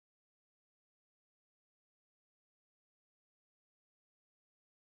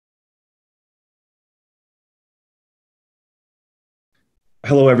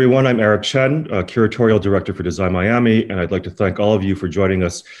Hello, everyone. I'm Aric Chen, Curatorial Director for Design Miami, and I'd like to thank all of you for joining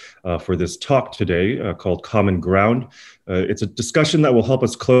us for this talk today called Common Ground. It's a discussion that will help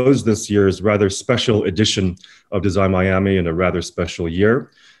us close this year's rather special edition of Design Miami in a rather special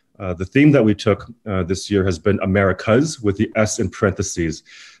year. The theme that we took this year has been Americas with the S in parentheses,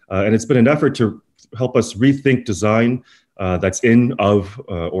 and it's been an effort to help us rethink design that's in, of,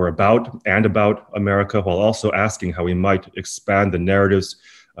 or about and about America, while also asking how we might expand the narratives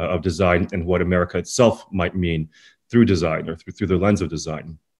of design and what America itself might mean through design or through the lens of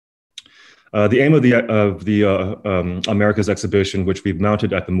design. The aim of the Americas exhibition, which we've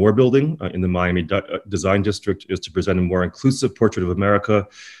mounted at the Moore Building in the Miami Design District, is to present a more inclusive portrait of America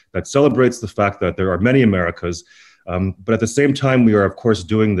that celebrates the fact that there are many Americas, but at the same time, we are, of course,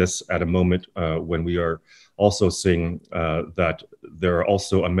 doing this at a moment when we are also seeing that there are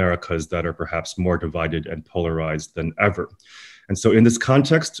also Americas that are perhaps more divided and polarized than ever. And so in this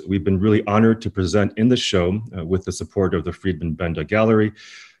context, we've been really honored to present in the show, with the support of the Friedman Benda Gallery,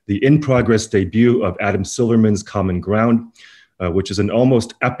 the in-progress debut of Adam Silverman's Common Ground, which is an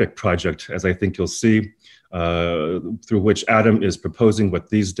almost epic project, as I think you'll see, through which Adam is proposing what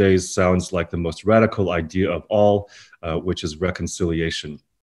these days sounds like the most radical idea of all, which is reconciliation.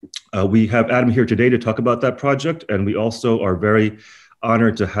 We have Adam here today to talk about that project, and we also are very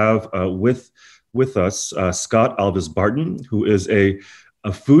honored to have with us Scott Barton, who is a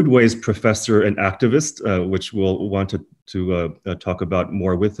foodways professor and activist, which we'll want to talk about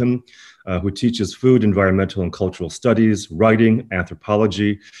more with him, who teaches food, environmental and cultural studies, writing,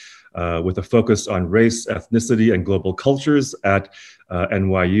 anthropology, with a focus on race, ethnicity, and global cultures at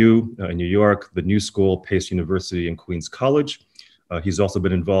NYU in New York, the New School, Pace University, and Queens College. He's also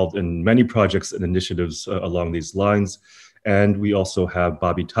been involved in many projects and initiatives along these lines. And we also have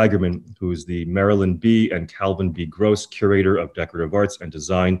Bobbye Tigerman, who is the Marilyn B. and Calvin B. Gross Curator of Decorative Arts and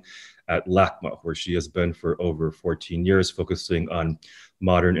Design at LACMA, where she has been for over 14 years, focusing on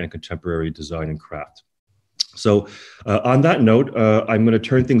modern and contemporary design and craft. So on that note, I'm going to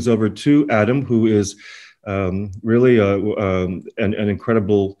turn things over to Adam, who is really an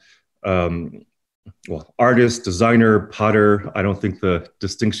incredible artist, designer, potter. I don't think the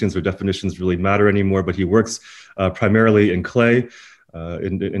distinctions or definitions really matter anymore, but he works primarily in clay,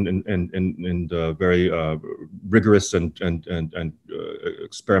 in very rigorous and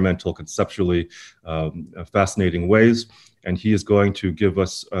experimental, conceptually fascinating ways. And he is going to give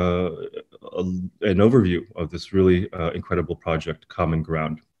us an overview of this really incredible project, Common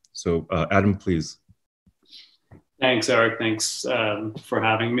Ground. So Adam, please. Thanks, Aric. Thanks for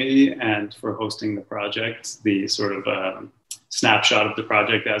having me and for hosting the project, the sort of snapshot of the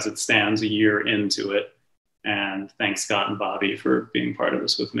project as it stands a year into it. And thanks, Scott and Bobbye, for being part of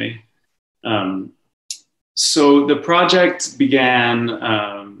this with me. So the project began,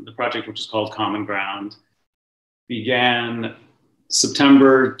 the project, which is called Common Ground, began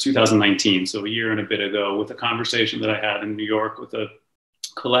September 2019, so a year and a bit ago, with a conversation that I had in New York with a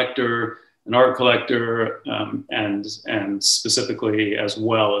collector, an art collector, and specifically as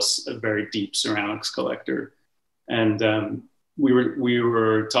well as a very deep ceramics collector. And we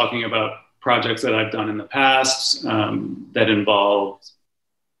were talking about projects that I've done in the past that involved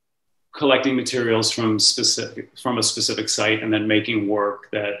collecting materials from a specific site and then making work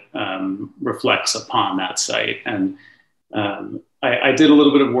that reflects upon that site. And I did a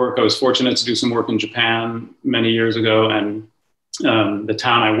little bit of work. I was fortunate to do some work in Japan many years ago, and the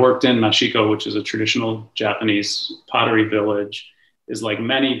town I worked in, Mashiko, which is a traditional Japanese pottery village, is like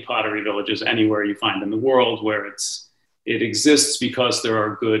many pottery villages anywhere you find in the world, where it exists because there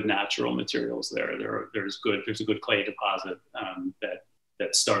are good natural materials there. There's a good clay deposit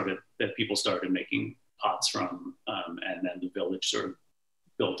that people started making pots from, and then the village sort of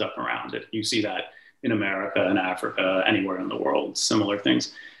built up around it. You see that in America and Africa, anywhere in the world, similar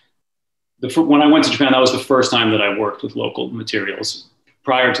things. When I went to Japan, that was the first time that I worked with local materials.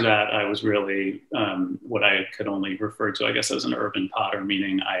 Prior to that, I was really what I could only refer to, I guess, as an urban potter,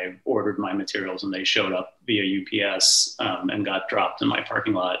 meaning I ordered my materials and they showed up via UPS and got dropped in my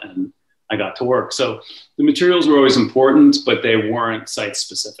parking lot, and I got to work. So the materials were always important, but they weren't site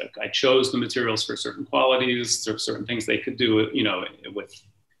specific. I chose the materials for certain qualities, for certain things they could do,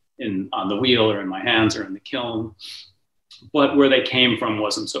 on the wheel or in my hands or in the kiln. But where they came from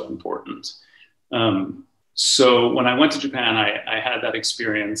wasn't so important. So when I went to Japan, I had that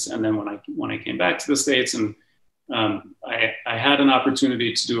experience. And then when I came back to the States, and I had an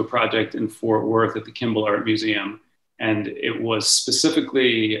opportunity to do a project in Fort Worth at the Kimball Art Museum. And it was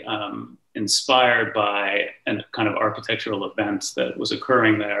specifically inspired by a kind of architectural event that was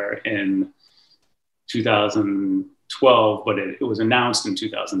occurring there in 2000, 2012, but it was announced in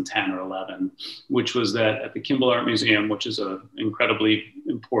 2010 or 11, which was that at the Kimball Art Museum, which is an incredibly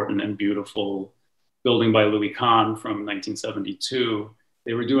important and beautiful building by Louis Kahn from 1972,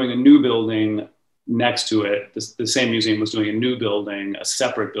 they were doing a new building next to it. The same museum was doing a new building, a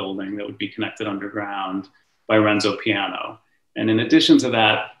separate building that would be connected underground by Renzo Piano. And in addition to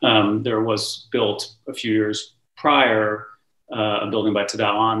that, there was built a few years prior a building by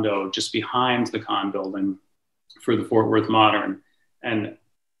Tadao Ando just behind the Kahn building for the Fort Worth Modern. And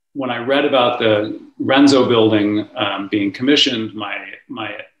when I read about the Renzo building being commissioned,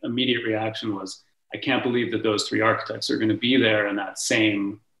 my immediate reaction was, I can't believe that those three architects are going to be there in that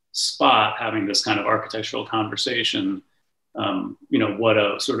same spot having this kind of architectural conversation. What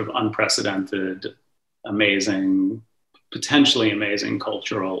a sort of unprecedented, amazing, potentially amazing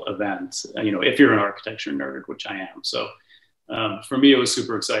cultural event, if you're an architecture nerd, which I am. So for me, it was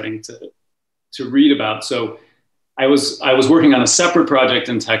super exciting to read about. So I was working on a separate project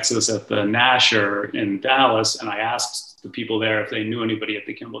in Texas at the Nasher in Dallas, and I asked the people there if they knew anybody at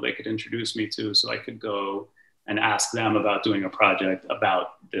the Kimball they could introduce me to, so I could go and ask them about doing a project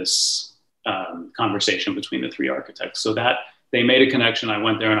about this conversation between the three architects. So that they made a connection. I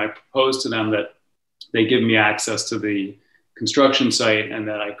went there and I proposed to them that they give me access to the construction site and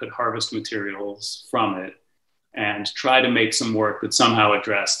that I could harvest materials from it and try to make some work that somehow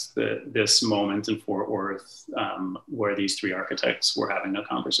addressed this moment in Fort Worth where these three architects were having a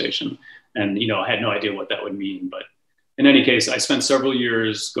conversation. And, I had no idea what that would mean. But in any case, I spent several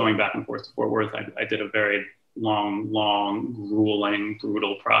years going back and forth to Fort Worth. I did a very long, grueling,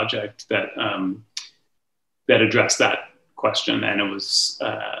 brutal project that addressed that question. And it was,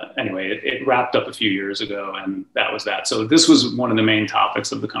 it wrapped up a few years ago, and that was that. So this was one of the main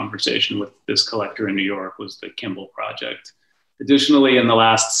topics of the conversation with this collector in New York, was the Kimball project. Additionally, in the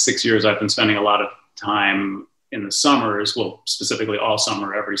last 6 years, I've been spending a lot of time in the summers, well, specifically all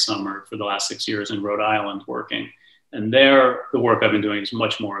summer, every summer for the last 6 years in Rhode Island working. And there, the work I've been doing is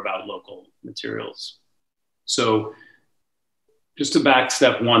much more about local materials. So just to back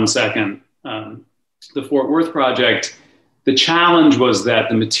step 1 second, the Fort Worth project, the challenge was that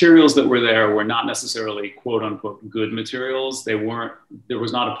the materials that were there were not necessarily quote unquote good materials. There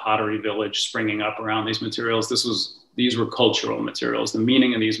was not a pottery village springing up around these materials. These were cultural materials. The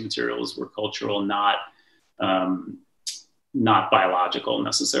meaning of these materials were cultural, not biological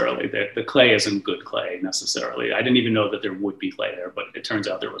necessarily. The clay isn't good clay necessarily. I didn't even know that there would be clay there, but it turns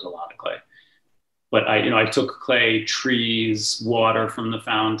out there was a lot of clay. But I took clay, trees, water from the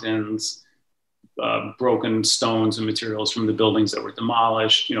fountains, broken stones and materials from the buildings that were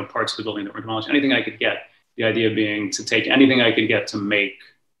demolished, parts of the building that were demolished, anything I could get. The idea being to take anything I could get to make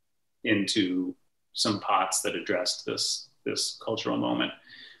into some pots that addressed this cultural moment.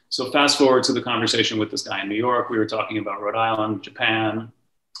 So fast forward to the conversation with this guy in New York. We were talking about Rhode Island, Japan,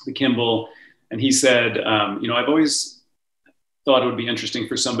 the Kimball, and he said, I've always thought it would be interesting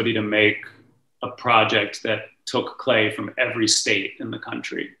for somebody to make a project that took clay from every state in the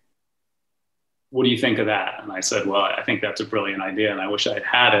country. What do you think of that? And I said, well, I think that's a brilliant idea, and I wish I'd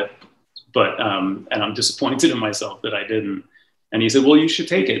had it, but and I'm disappointed in myself that I didn't. And he said, well, you should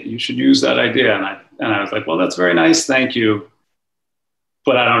take it. You should use that idea. And I was like, well, that's very nice, thank you,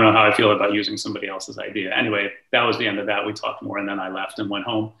 but I don't know how I feel about using somebody else's idea. Anyway, that was the end of that. We talked more, and then I left and went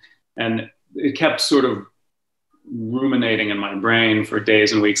home, and it kept sort of ruminating in my brain for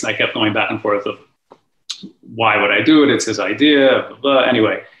days and weeks, and I kept going back and forth of why would I do it? It's his idea, blah, blah.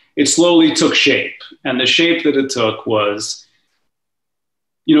 Anyway, it slowly took shape. And the shape that it took was,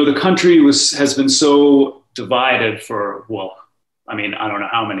 the country has been so divided for, I don't know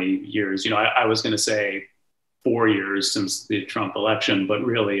how many years. I was going to say 4 years since the Trump election, but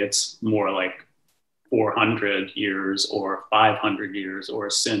really it's more like 400 years or 500 years, or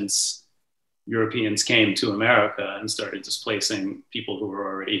since Europeans came to America and started displacing people who were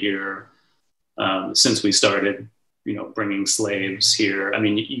already here, since we started bringing slaves here. I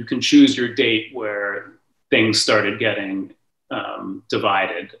mean, you can choose your date where things started getting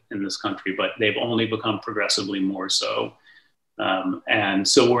divided in this country, but they've only become progressively more so. And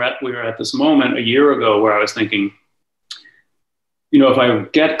so we were at this moment a year ago where I was thinking, if I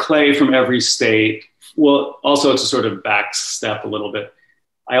get clay from every state, well, also to sort of back step a little bit,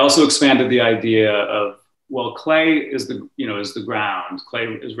 I also expanded the idea of, well, clay is the ground. Clay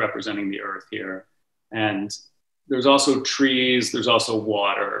is representing the earth here. And there's also trees, there's also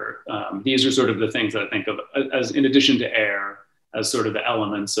water. These are sort of the things that I think of as, in addition to air, as sort of the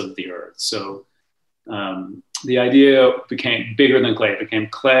elements of the earth. So the idea became bigger than clay. It became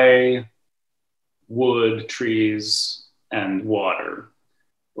clay, wood, trees, and water,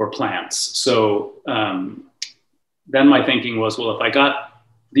 or plants. So then my thinking was, well, if I got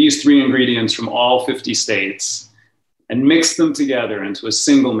these three ingredients from all 50 states and mixed them together into a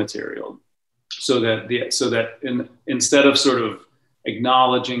single material, instead of sort of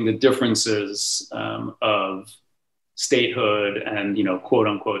acknowledging the differences of statehood and, you know, quote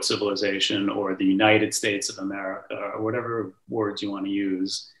unquote civilization, or the United States of America, or whatever words you want to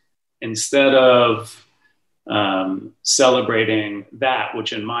use, instead of celebrating that,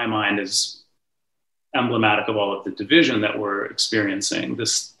 which in my mind is emblematic of all of the division that we're experiencing. The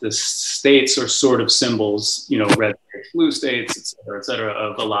states are sort of symbols, you know, red states, blue states, et cetera,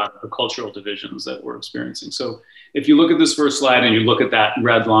 of a lot of the cultural divisions that we're experiencing. So if you look at this first slide and you look at that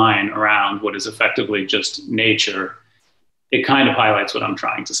red line around what is effectively just nature, it kind of highlights what I'm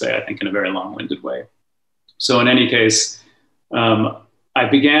trying to say, I think, in a very long-winded way. So in any case, the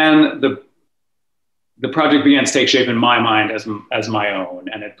project began to take shape in my mind as my own,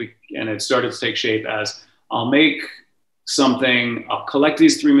 and it started to take shape as I'll collect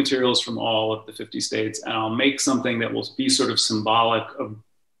these three materials from all of the 50 states, and I'll make something that will be sort of symbolic of,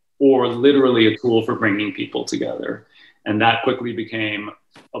 or literally a tool for bringing people together. And that quickly became,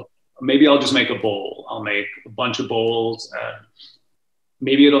 maybe I'll just make a bowl. I'll make a bunch of bowls.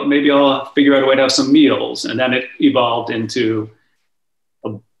 Maybe I'll figure out a way to have some meals. And then it evolved into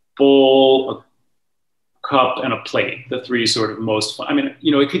a bowl, a cup, and a plate, the three sort of most fun. I mean,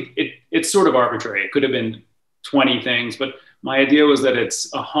 you know, it's sort of arbitrary. It could have been 20 things, but my idea was that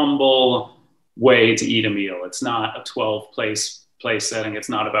it's a humble way to eat a meal. It's not a 12 place setting. It's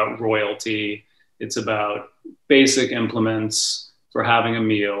not about royalty. It's about basic implements for having a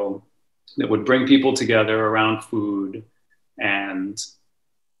meal that would bring people together around food and,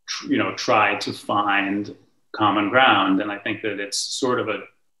 you know, try to find common ground. And I think that it's sort of a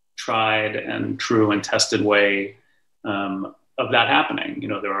tried and true and tested way of that happening. You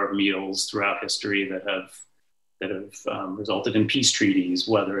know, there are meals throughout history that have resulted in peace treaties,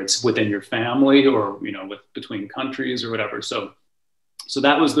 whether it's within your family or, you know, between countries or whatever. So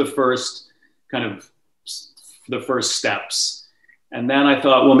that was the first steps. And then I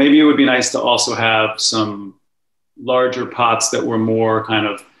thought, well, maybe it would be nice to also have some larger pots that were more kind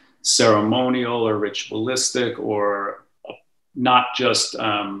of ceremonial or ritualistic, or not just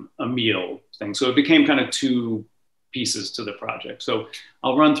a meal thing. So it became kind of two pieces to the project. So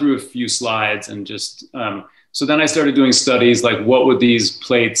I'll run through a few slides and just, so then I started doing studies like, what would these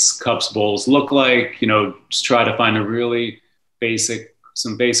plates, cups, bowls look like? You know, just try to find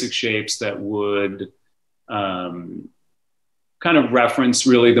some basic shapes that would kind of reference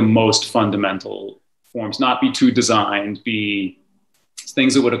really the most fundamental forms, not be too designed, be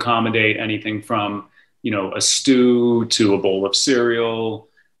things that would accommodate anything from, you know, a stew to a bowl of cereal.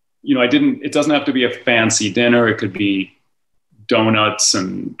 You know, it doesn't have to be a fancy dinner. It could be donuts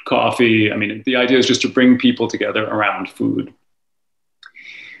and coffee. I mean, the idea is just to bring people together around food.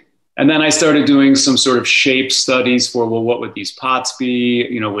 And then I started doing some sort of shape studies for, well, what would these pots be?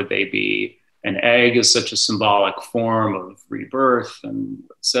 You know, would they be an egg as such a symbolic form of rebirth, and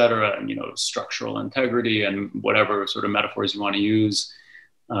et cetera, and, you know, structural integrity and whatever sort of metaphors you want to use,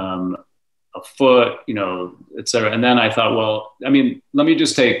 a foot, you know, et cetera. And then I thought, well, I mean, let me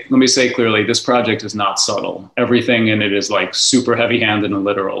say clearly, this project is not subtle. Everything in it is like super heavy-handed and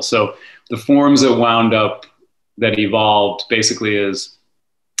literal. So the forms that evolved basically is,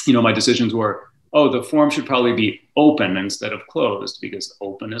 you know, my decisions were, the form should probably be open instead of closed, because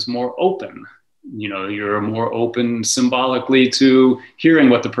open is more open. You know, you're more open symbolically to hearing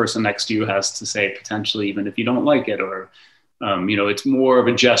what the person next to you has to say, potentially, even if you don't like it, or, you know, it's more of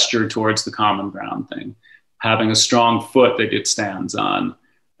a gesture towards the common ground thing. Having a strong foot that it stands on.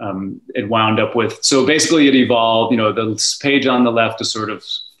 It wound up with, so basically it evolved, you know, the page on the left is sort of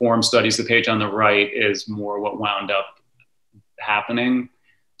form studies. The page on the right is more what wound up happening.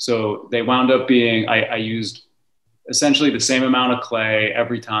 So they wound up being, I used essentially the same amount of clay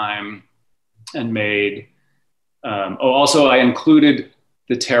every time and made, also I included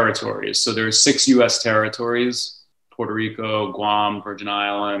the territories. So there are 6 US territories: Puerto Rico, Guam, Virgin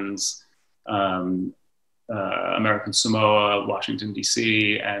Islands, American Samoa, Washington,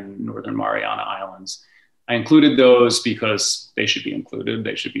 DC, and Northern Mariana Islands. I included those because they should be included.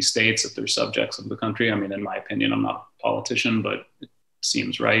 They should be states if they're subjects of the country. I mean, in my opinion, I'm not a politician, but it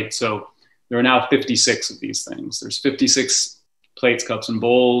seems right. So there are now 56 of these things. There's 56 plates, cups, and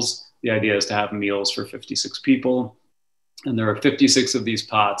bowls. The idea is to have meals for 56 people. And there are 56 of these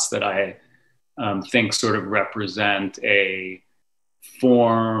pots that I think sort of represent a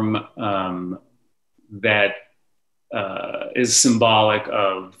form that is symbolic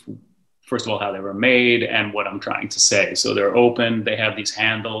of, first of all, how they were made and what I'm trying to say. So they're open. They have these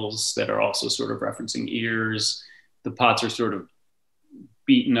handles that are also sort of referencing ears. the pots are sort of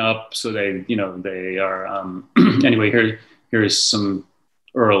beaten up, so they, they are. Anyway, here's some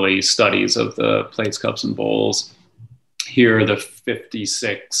early studies of the plates, cups, and bowls. Here are the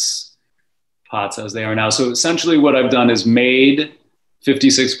 56 pots as they are now. So essentially, what I've done is made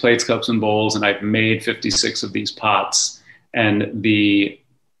 56 plates, cups, and bowls, and I've made 56 of these pots. And the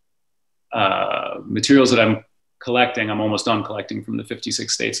materials that I'm collecting, I'm almost done collecting from the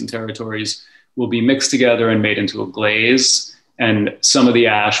 56 states and territories, will be mixed together and made into a glaze. And some of the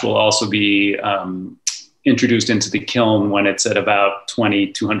ash will also be introduced into the kiln when it's at about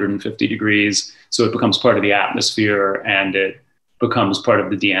 250 degrees. So it becomes part of the atmosphere, and it becomes part of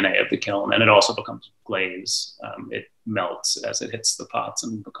the DNA of the kiln. And it also becomes glaze. It melts as it hits the pots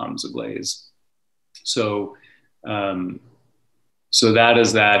and becomes a glaze. So, so that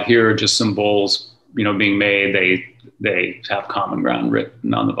is that. Here are just some bowls, being made. They have Common Ground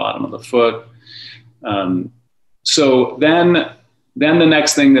written on the bottom of the foot. So then the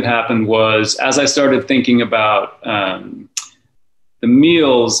next thing that happened was, as I started thinking about the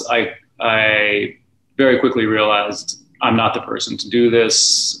meals, I very quickly realized I'm not the person to do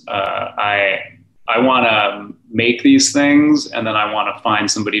this. I want to make these things, and then I want to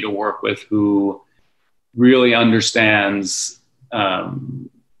find somebody to work with who really understands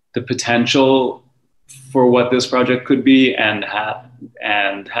the potential for what this project could be, and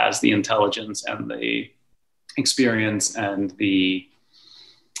has the intelligence and the experience and the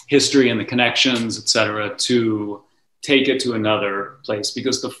history and the connections, et cetera, to take it to another place.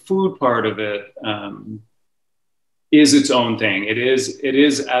 Because the food part of it is its own thing. It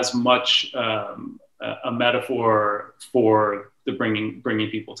is as much a metaphor for the bringing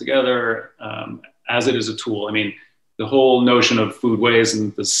people together as it is a tool. I mean, the whole notion of foodways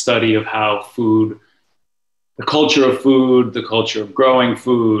and the study of how food, the culture of food, the culture of growing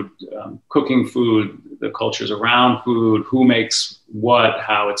food, cooking food, the cultures around food, who makes what,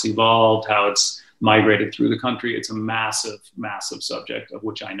 how it's evolved, how it's migrated through the country. It's a massive, massive subject of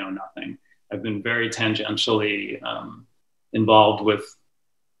which I know nothing. I've been very tangentially involved with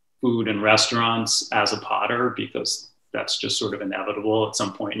food and restaurants as a potter, because that's just sort of inevitable. At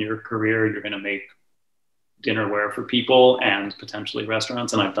some point in your career, you're going to make dinnerware for people and potentially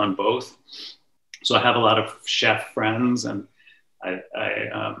restaurants, and I've done both. So I have a lot of chef friends, and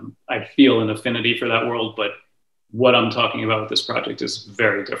I feel an affinity for that world. But what I'm talking about with this project is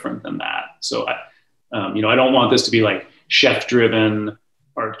very different than that. So I don't want this to be like chef-driven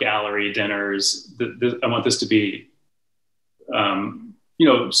art gallery dinners. I want this to be,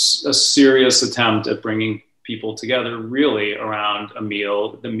 a serious attempt at bringing people together really around a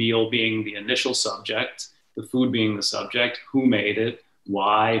meal. The meal being the initial subject, the food being the subject. Who made it?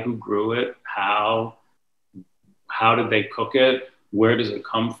 Why? Who grew it? How did they cook it? Where does it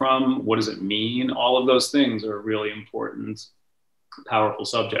come from? What does it mean? All of those things are really important, powerful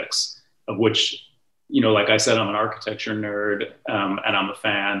subjects, of which, like I said, I'm an architecture nerd, and I'm a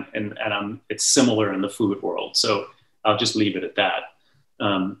fan, and it's similar in the food world. So I'll just leave it at that.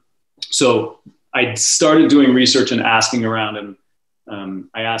 So I started doing research and asking around, and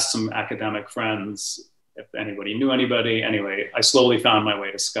I asked some academic friends if anybody knew anybody. Anyway, I slowly found my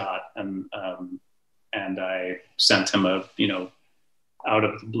way to Scott, and I sent him a, out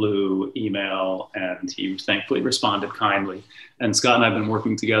of the blue email, and he thankfully responded kindly. And Scott and I have been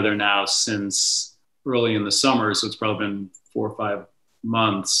working together now since early in the summer. So it's probably been 4 or 5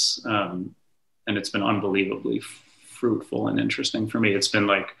 months. And it's been unbelievably fruitful and interesting for me. It's been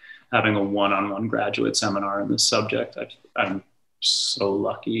like having a one-on-one graduate seminar in this subject. I'm so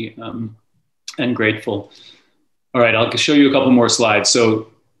lucky and grateful. All right, I'll show you a couple more slides. So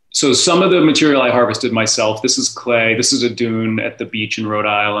some of the material I harvested myself. This is clay. This is a dune at the beach in Rhode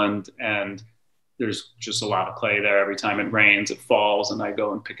Island, and there's just a lot of clay there. Every time it rains, it falls, and I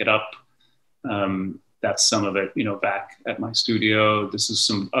go and pick it up. That's some of it, back at my studio. This is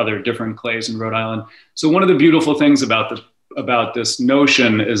some other different clays in Rhode Island. So one of the beautiful things about this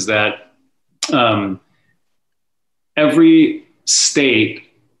notion is that every state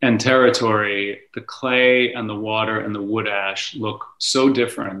and territory, the clay and the water and the wood ash look so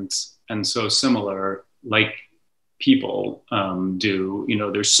different and so similar, like people do.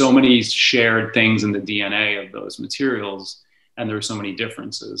 There's so many shared things in the DNA of those materials, and there are so many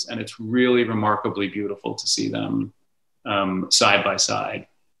differences. And it's really remarkably beautiful to see them side by side.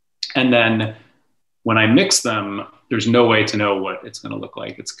 And then when I mix them, there's no way to know what it's going to look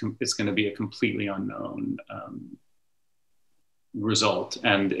like. It's going to be a completely unknown result.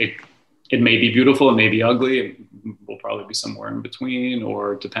 And it may be beautiful, it may be ugly, it will probably be somewhere in between,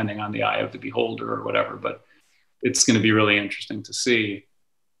 or depending on the eye of the beholder or whatever, but it's going to be really interesting to see.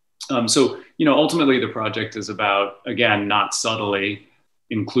 So, ultimately the project is about, again, not subtly,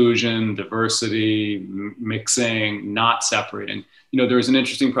 inclusion, diversity, mixing, not separating. There's an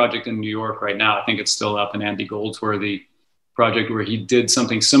interesting project in New York right now. I think it's still up, in Andy Goldsworthy project, where he did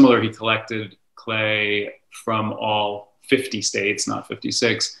something similar. He collected clay from all 50 states, not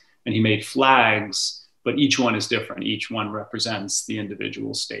 56, and he made flags, but each one is different. Each one represents the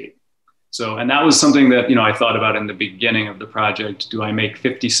individual state. So, and that was something that, I thought about in the beginning of the project. Do I make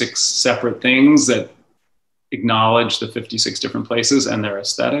 56 separate things that acknowledge the 56 different places and their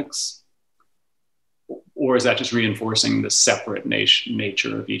aesthetics? Or is that just reinforcing the separate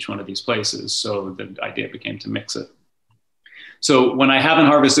nature of each one of these places? So the idea became to mix it. So when I haven't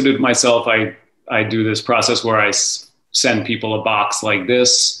harvested it myself, I do this process where I send people a box like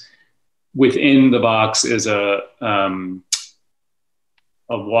this. Within the box is a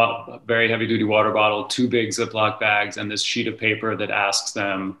very heavy duty water bottle, 2 big Ziploc bags, and this sheet of paper that asks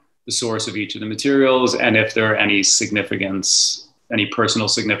them the source of each of the materials and if there are any significance, any personal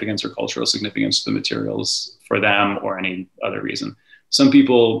significance or cultural significance to the materials for them or any other reason. Some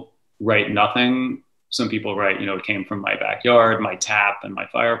people write nothing. Some people write, it came from my backyard, my tap, and my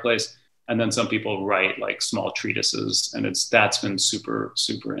fireplace. And then some people write like small treatises, and that's been super,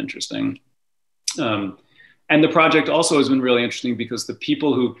 super interesting. And the project also has been really interesting because the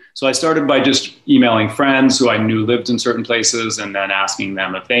people so I started by just emailing friends who I knew lived in certain places and then asking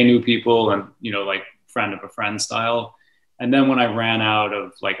them if they knew people and, like friend of a friend style. And then when I ran out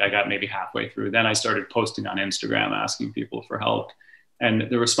of, I got maybe halfway through, then I started posting on Instagram, asking people for help. And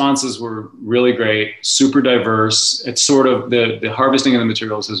the responses were really great, super diverse. It's sort of the harvesting of the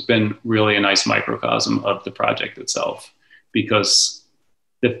materials has been really a nice microcosm of the project itself, because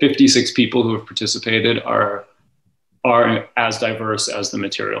the 56 people who have participated are as diverse as the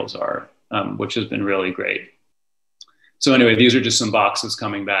materials are, which has been really great. So anyway, these are just some boxes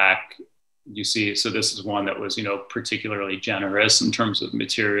coming back. You see, so this is one that was, particularly generous in terms of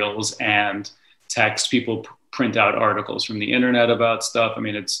materials and text. People print out articles from the internet about stuff. I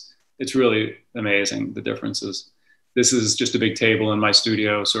mean, it's really amazing, the differences. This is just a big table in my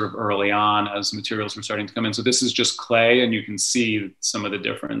studio sort of early on as materials were starting to come in. So this is just clay, and you can see some of the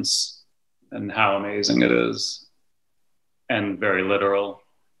difference and how amazing it is, and very literal.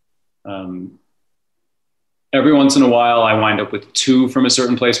 Every once in a while, I wind up with 2 from a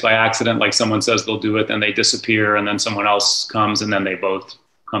certain place by accident. Like someone says they'll do it, then they disappear, and then someone else comes, and then they both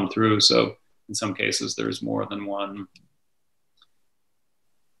come through. So in some cases, there's more than one.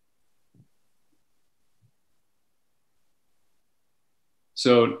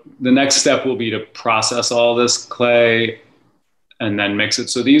 So the next step will be to process all this clay and then mix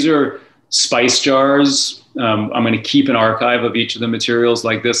it. So these are spice jars. I'm going to keep an archive of each of the materials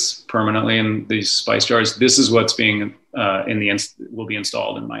like this permanently in these spice jars. This is what's being will be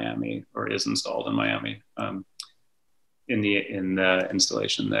installed in Miami, or is installed in Miami, in the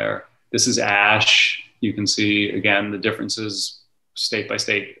installation there. This is ash. You can see again the differences state by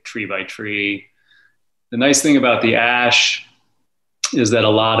state, tree by tree. The nice thing about the ash is that a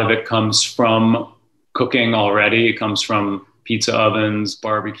lot of it comes from cooking already. It comes from pizza ovens,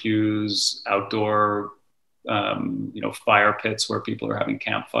 barbecues, outdoor, fire pits where people are having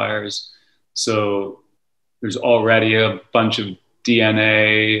campfires. So there's already a bunch of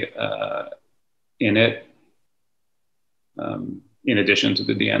DNA in it, in addition to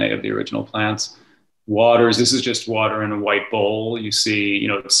the DNA of the original plants. Waters, this is just water in a white bowl. You see,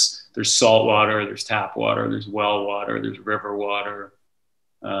 there's salt water, there's tap water, there's well water, there's river water.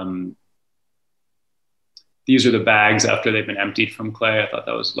 These are the bags after they've been emptied from clay. I thought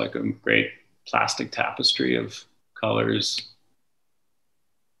that was like a great plastic tapestry of colors.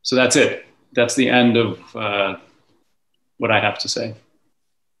 So that's it. That's the end of what I have to say.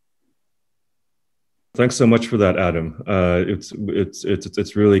 Thanks so much for that, Adam.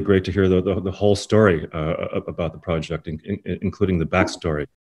 It's really great to hear the whole story about the project, including the backstory.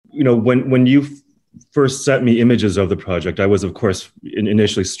 When you first sent me images of the project, I was, of course,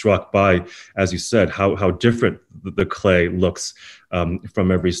 initially struck by, as you said, how different the clay looks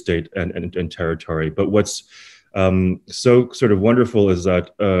from every state and territory. But what's so sort of wonderful is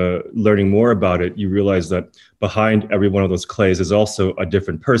that learning more about it, you realize that behind every one of those clays is also a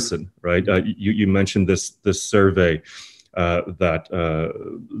different person, right? You mentioned this survey that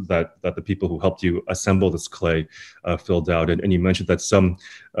the people who helped you assemble this clay filled out, and you mentioned that some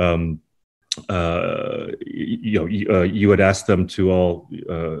you had asked them to all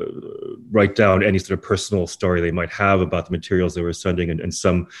write down any sort of personal story they might have about the materials they were sending, and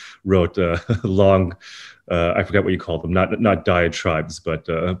some wrote long, I forget what you called them, not diatribes, but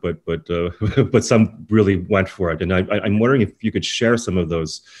some really went for it. And I'm wondering if you could share some of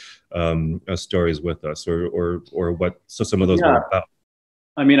those stories with us, or what some of those Yeah. were about.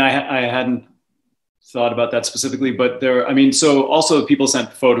 I mean, I hadn't thought about that specifically, but there, I mean, so also people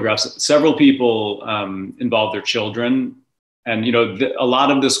sent photographs. Several people involved their children, and a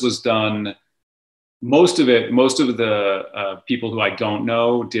lot of this was done. Most of the people who I don't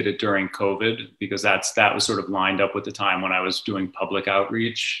know did it during COVID, because that was sort of lined up with the time when I was doing public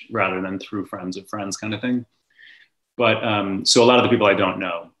outreach rather than through friends of friends kind of thing. But so a lot of the people I don't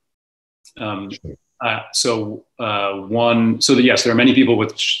know. Yes, there are many people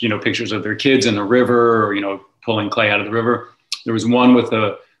with pictures of their kids in the river, or pulling clay out of the river. There was one with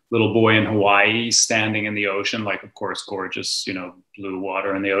a little boy in Hawaii standing in the ocean, like, of course, gorgeous, blue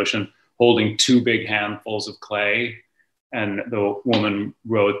water in the ocean, holding two big handfuls of clay. And the woman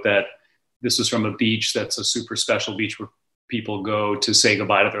wrote that this was from a beach that's a super special beach where people go to say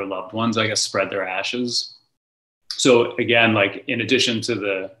goodbye to their loved ones, I guess, spread their ashes. So again, like, in addition to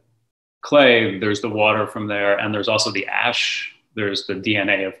the clay, there's the water from there, and there's also the ash. There's the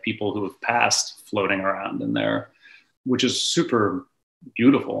DNA of people who have passed floating around in there, which is super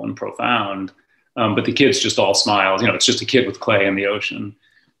beautiful and profound. But the kids just all smile. It's just a kid with clay in the ocean.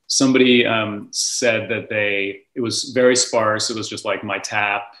 Somebody said that it was very sparse. It was just like my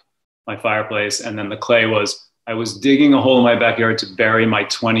tap, my fireplace, and then the clay was, I was digging a hole in my backyard to bury my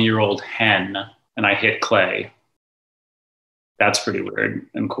 20-year-old hen, and I hit clay. That's pretty weird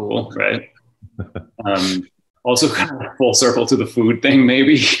and cool, right? Also kind of full circle to the food thing,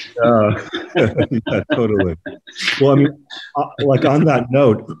 maybe. Yeah, totally. Well, I mean, like, on that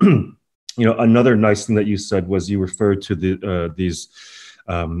note, another nice thing that you said was you referred to these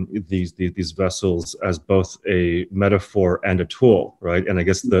vessels as both a metaphor and a tool, right? And I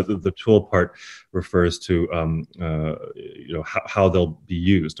guess the tool part refers to how they'll be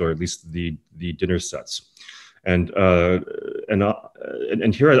used, or at least the dinner sets. And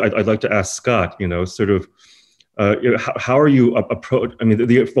here I'd like to ask Scott, sort of, how are you approach? I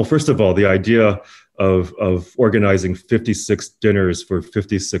mean, well, first of all, the idea of organizing 56 dinners for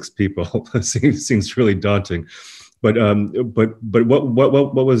 56 people seems really daunting. But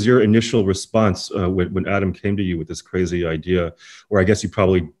what was your initial response when Adam came to you with this crazy idea? Or I guess you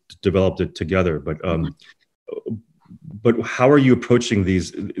probably developed it together. But how are you approaching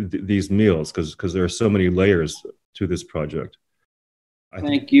these meals? Because there are so many layers to this project.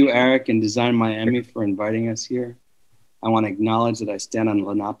 Thank you, Aric, and Design Miami, for inviting us here. I want to acknowledge that I stand on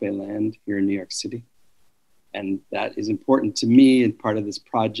Lenape land here in New York City. And that is important to me and part of this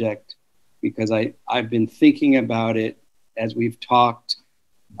project, because I've been thinking about it as we've talked.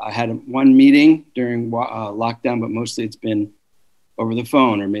 I had one meeting during lockdown, but mostly it's been over the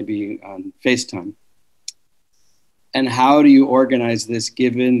phone or maybe on FaceTime. And how do you organize this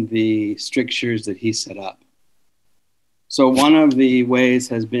given the strictures that he set up? So one of the ways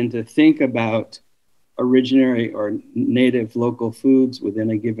has been to think about originary or native local foods within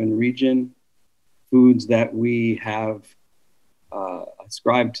a given region, foods that we have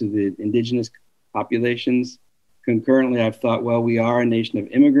ascribed to the indigenous populations. Concurrently, I've thought, well, we are a nation of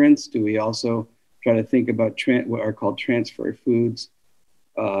immigrants. Do we also try to think about what are called transfer foods?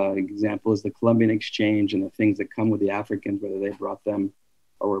 Example is the Columbian Exchange and the things that come with the Africans, whether they brought them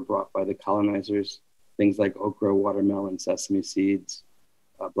or were brought by the colonizers. Things like okra, watermelon, sesame seeds,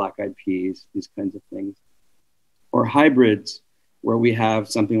 black-eyed peas, these kinds of things. Or hybrids, where we have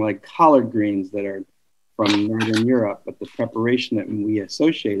something like collard greens that are from Northern Europe, but the preparation that we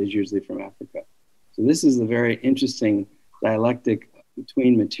associate is usually from Africa. So this is a very interesting dialectic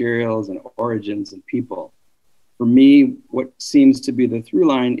between materials and origins and people. For me, what seems to be the through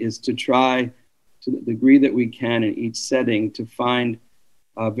line is to try, to the degree that we can in each setting, to find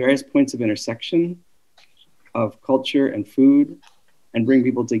various points of intersection of culture and food and bring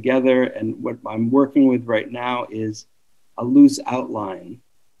people together. And what I'm working with right now is a loose outline,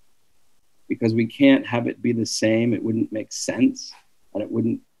 because we can't have it be the same. It wouldn't make sense, and it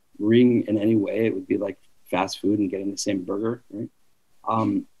wouldn't ring in any way. It would be like fast food and getting the same burger, right?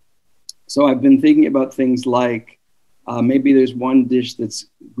 So I've been thinking about things like maybe there's one dish that's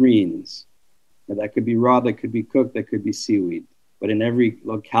greens. Now, that could be raw, that could be cooked, that could be seaweed. But in every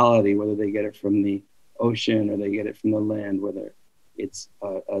locality, whether they get it from the ocean or they get it from the land, whether it's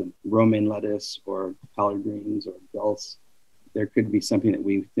a romaine lettuce or collard greens or dulse, there could be something that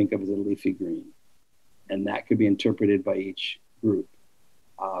we think of as a leafy green. And that could be interpreted by each group.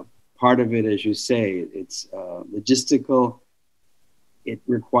 Part of it, as you say, it's logistical. It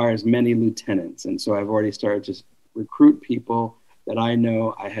requires many lieutenants. And so I've already started to recruit people that I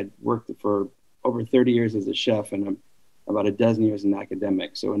know. I had worked for over 30 years as a chef and about a dozen years in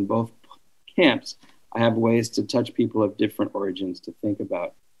academic. So in both camps, I have ways to touch people of different origins to think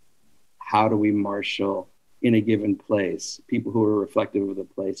about how do we marshal in a given place people who are reflective of the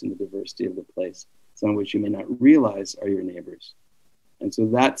place and the diversity of the place, some of which you may not realize are your neighbors. And so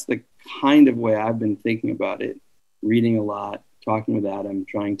that's the kind of way I've been thinking about it, reading a lot, talking with Adam,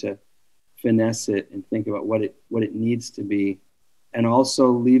 trying to finesse it and think about what it needs to be, and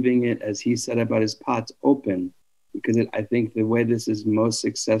also leaving it, as he said about his pots, open, because I think the way this is most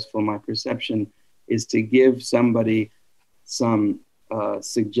successful, my perception, is to give somebody some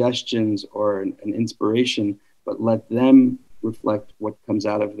suggestions or an inspiration, but let them reflect what comes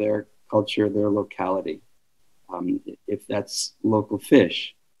out of their culture, their locality. If that's local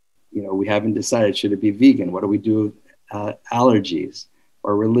fish, we haven't decided, should it be vegan? What do we do with allergies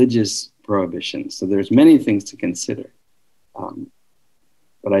or religious prohibitions? So there's many things to consider.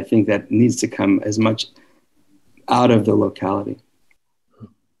 But I think that needs to come as much out of the locality.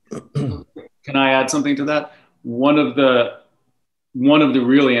 Can I add something to that? One of the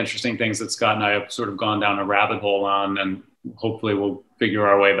really interesting things that Scott and I have sort of gone down a rabbit hole on, and hopefully we'll figure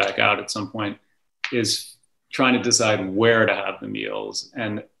our way back out at some point, is trying to decide where to have the meals.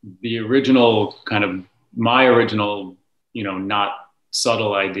 And the original my original, not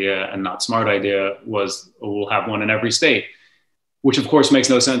subtle idea and not smart idea was, we'll have one in every state, which of course makes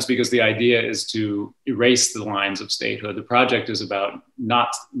no sense, because the idea is to erase the lines of statehood. The project is about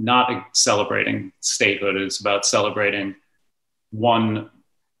not celebrating statehood. It's about celebrating one,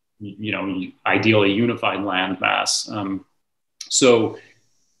 ideally unified landmass. So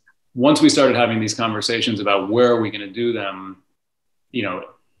once we started having these conversations about where are we going to do them,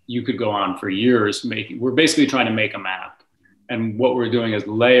 you could go on for years we're basically trying to make a map. And what we're doing is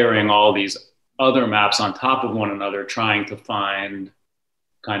layering all these other maps on top of one another, trying to find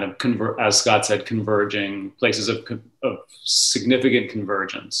as Scott said, converging places of significant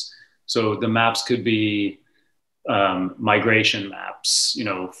convergence. So the maps could be migration maps,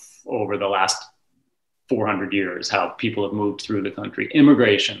 over the last 400 years, how people have moved through the country,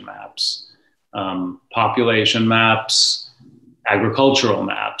 immigration maps, population maps, agricultural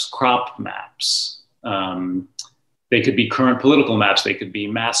maps, crop maps. They could be current political maps. They could be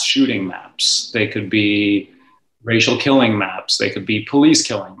mass shooting maps. They could be racial killing maps. They could be police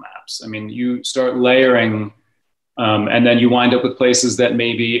killing maps. I mean, you start layering, and then you wind up with places that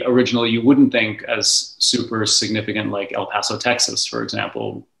maybe originally you wouldn't think as super significant, like El Paso, Texas, for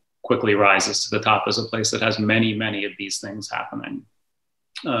example, quickly rises to the top as a place that has many, many of these things happening,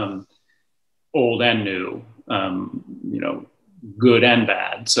 old and new, good and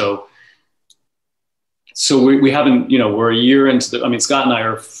bad. So we haven't, we're a year into Scott and I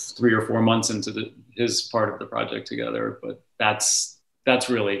are 3 or 4 months into his part of the project together, but that's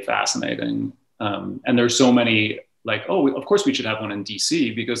really fascinating. And there's so many, of course we should have one in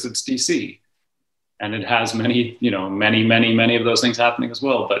DC because it's DC. And it has many, many of those things happening as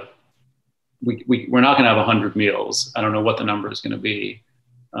well. But we're not going to have 100 meals. I don't know what the number is going to be.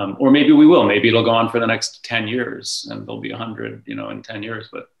 Or maybe we will. Maybe it'll go on for the next 10 years and there'll be 100, in 10 years.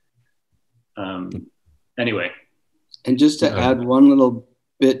 But anyway. And just to add one little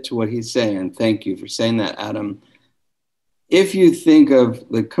bit to what he's saying, and thank you for saying that, Adam. If you think of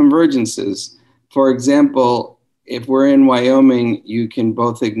the convergences, for example, if we're in Wyoming, you can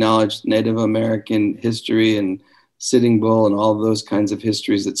both acknowledge Native American history and Sitting Bull and all those kinds of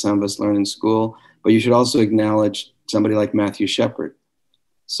histories that some of us learn in school, but you should also acknowledge somebody like Matthew Shepard.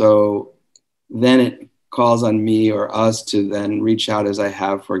 So then it calls on me or us to then reach out, as I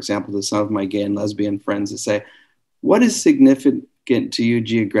have, for example, to some of my gay and lesbian friends, to say, what is significant to you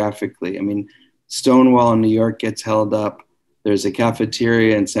geographically? I mean, Stonewall in New York gets held up. There's a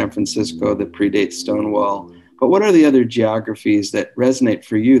cafeteria in San Francisco that predates Stonewall. But what are the other geographies that resonate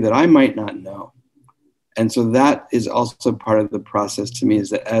for you that I might not know? And so that is also part of the process to me, is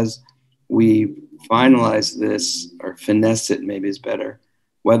that as we finalize this, or finesse it maybe is better,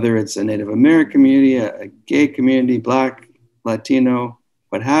 whether it's a Native American community, a gay community, Black, Latino,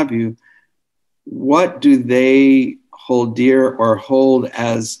 what have you, what do they hold dear or hold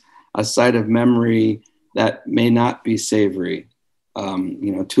as a site of memory that may not be savory?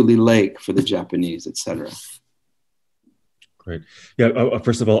 Tule Lake for the Japanese, et cetera. Great. Yeah.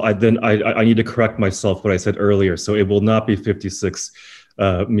 First of all, I need to correct myself what I said earlier. So it will not be 56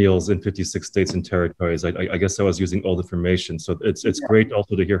 meals in 56 states and territories. I guess I was using old information. So it's great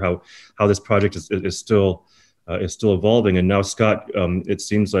also to hear how this project is still evolving. And now, Scott, it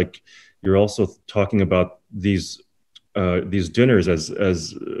seems like you're also talking about these dinners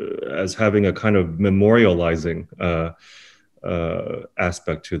as having a kind of memorializing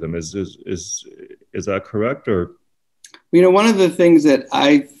aspect to them. Is that correct? Or one of the things that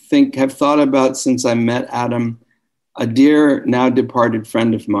I think have thought about since I met Adam a dear, now departed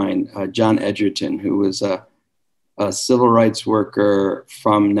friend of mine, John Edgerton, who was a civil rights worker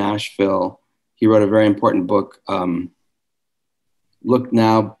from Nashville. He wrote a very important book, Look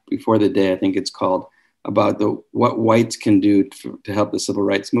Now Before the Day, I think it's called, about what whites can do to help the civil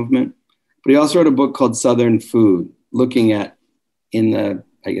rights movement. But he also wrote a book called Southern Food, looking at in the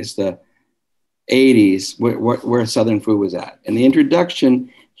 80s where Southern food was at. In the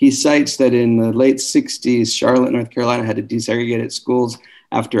introduction, he cites that in the late 60s, Charlotte, North Carolina had to desegregate its schools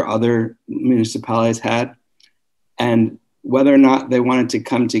after other municipalities had. And whether or not they wanted to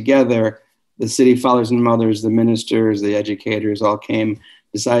come together, the city fathers and mothers, the ministers, the educators all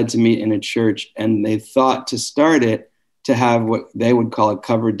decided to meet in a church, and they thought to start it to have what they would call a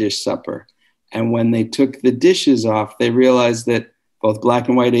covered dish supper. And when they took the dishes off, they realized that both black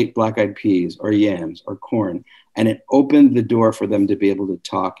and white ate black-eyed peas or yams or corn. And it opened the door for them to be able to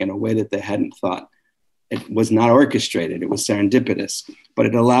talk in a way that they hadn't thought. It was not orchestrated, it was serendipitous, but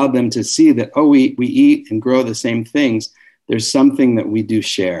it allowed them to see that, oh, we eat and grow the same things. There's something that we do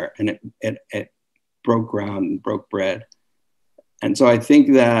share, and it broke ground and broke bread. And so I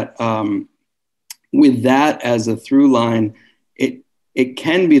think that with that as a through line, it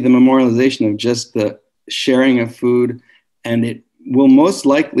can be the memorialization of just the sharing of food, and it will most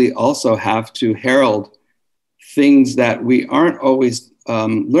likely also have to herald things that we aren't always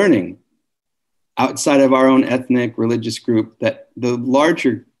learning outside of our own ethnic, religious group that the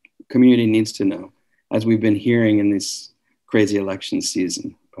larger community needs to know, as we've been hearing in this crazy election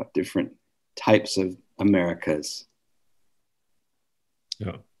season about different types of Americas.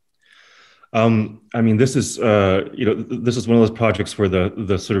 Yeah. I mean, this is this is one of those projects where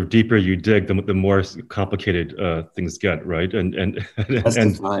the sort of deeper you dig, the more complicated things get, right? And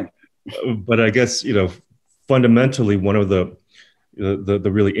but I guess fundamentally one of the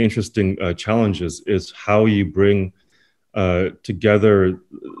really interesting challenges is how you bring together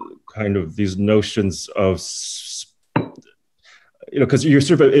kind of these notions of because you're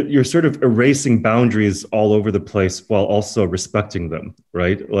sort of erasing boundaries all over the place while also respecting them,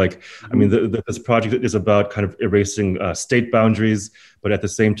 right? Like, I mean, this project is about kind of erasing state boundaries, but at the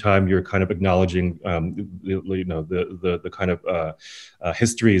same time, you're kind of acknowledging, the kind of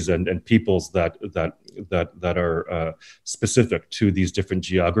histories and peoples that are specific to these different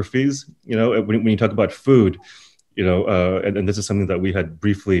geographies. When you talk about food, and this is something that we had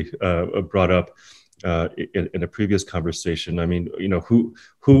briefly brought up. In a previous conversation, I mean,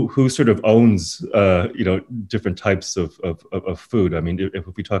 who sort of owns, different types of food? I mean, if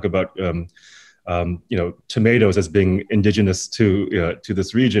we talk about, tomatoes as being indigenous to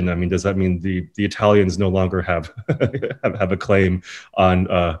this region, I mean, does that mean the Italians no longer have have a claim on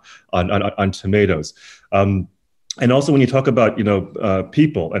tomatoes? And also, when you talk about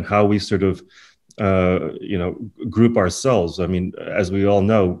people and how we sort of group ourselves. I mean, as we all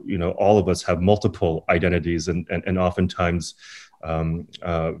know, all of us have multiple identities and oftentimes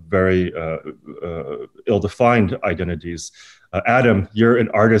very ill-defined identities. Adam, you're an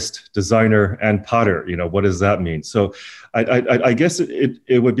artist, designer, and potter. What does that mean? So I guess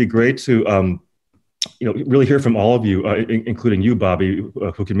it would be great to really hear from all of you, including you,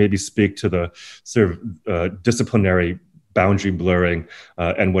 Bobbye, who can maybe speak to the sort of disciplinary boundary blurring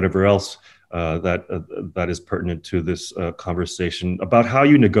and whatever else that is pertinent to this conversation about how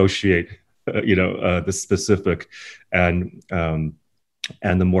you negotiate, the specific and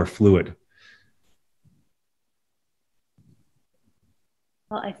the more fluid.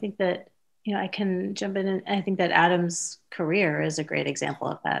 Well, I think that I can jump in, and I think that Adam's career is a great example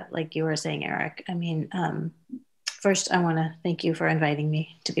of that. Like you were saying, Aric. I mean, first, I want to thank you for inviting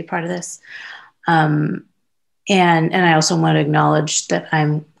me to be part of this. And I also want to acknowledge that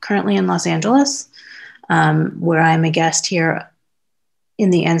I'm currently in Los Angeles, where I'm a guest here in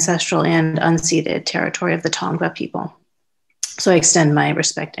the ancestral and unceded territory of the Tongva people. So I extend my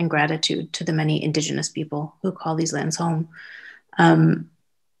respect and gratitude to the many indigenous people who call these lands home.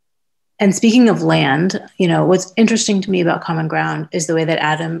 And speaking of land, what's interesting to me about Common Ground is the way that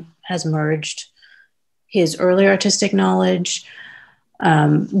Adam has merged his early artistic knowledge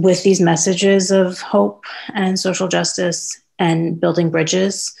with these messages of hope and social justice and building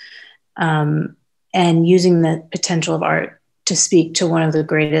bridges, and using the potential of art to speak to one of the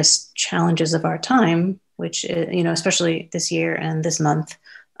greatest challenges of our time, which is, especially this year and this month,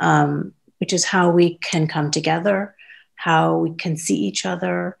 which is how we can come together, how we can see each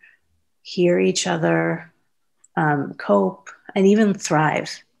other, hear each other, cope, and even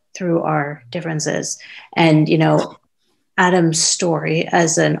thrive through our differences. And, Adam's story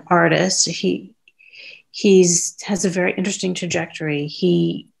as an artist, he has a very interesting trajectory.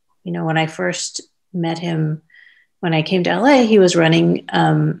 He, when I first met him when I came to LA, he was running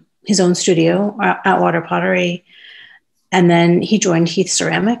his own studio at Water Pottery. And then he joined Heath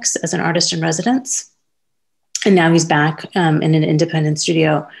Ceramics as an artist in residence. And now he's back in an independent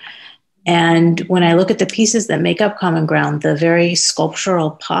studio. And when I look at the pieces that make up Common Ground, the very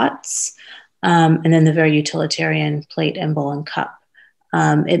sculptural pots, and then the very utilitarian plate and bowl and cup,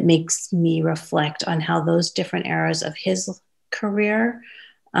 it makes me reflect on how those different eras of his career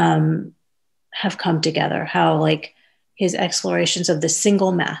have come together, how like his explorations of the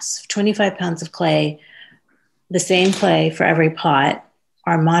single mass, 25 pounds of clay, the same clay for every pot,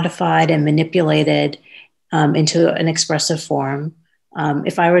 are modified and manipulated into an expressive form.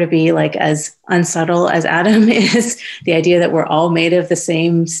 If I were to be like as unsubtle as Adam is, the idea that we're all made of the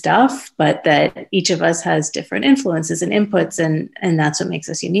same stuff, but that each of us has different influences and inputs, and that's what makes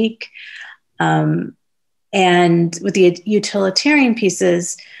us unique. And with the utilitarian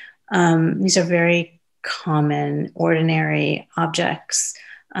pieces, these are very common, ordinary objects,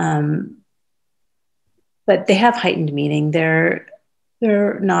 but they have heightened meaning. They're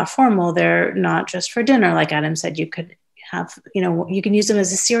not formal. They're not just for dinner. Like Adam said, you could have, you can use them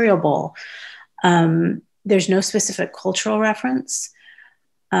as a cereal bowl. There's no specific cultural reference.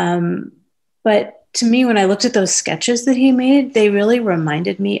 But to me, when I looked at those sketches that he made, they really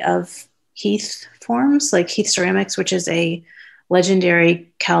reminded me of Heath forms, like Heath Ceramics, which is a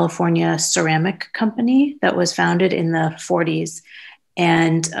legendary California ceramic company that was founded in the 40s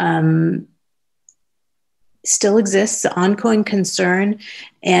and still exists, ongoing concern.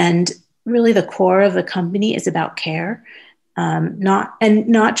 And really the core of the company is about care,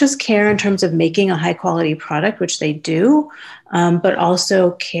 not just care in terms of making a high quality product, which they do, but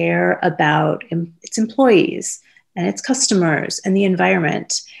also care about its employees and its customers and the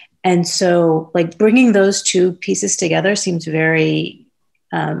environment. And so like bringing those two pieces together seems very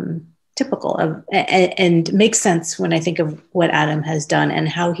typical of, and makes sense when I think of what Adam has done and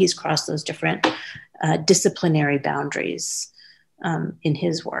how he's crossed those different disciplinary boundaries in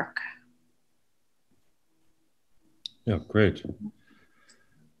his work. Yeah, great.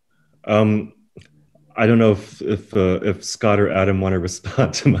 I don't know if Scott or Adam want to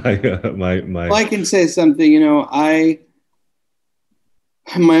respond to my. Well, I can say something. I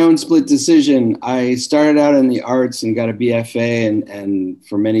my own split decision. I started out in the arts and got a BFA, and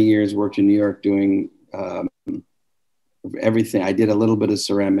for many years worked in New York doing everything. I did a little bit of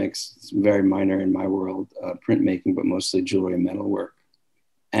ceramics. It's very minor in my world, printmaking, but mostly jewelry and metalwork.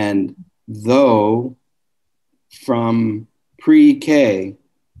 And though from pre-K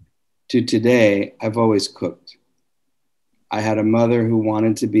to today, I've always cooked. I had a mother who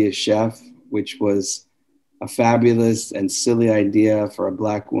wanted to be a chef, which was a fabulous and silly idea for a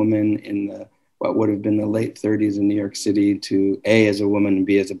Black woman in what would have been the late 30s in New York City to A, as a woman, and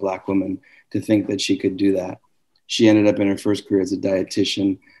B, as a Black woman, to think that she could do that. She ended up in her first career as a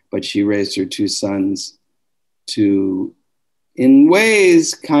dietitian, but she raised her two sons to, in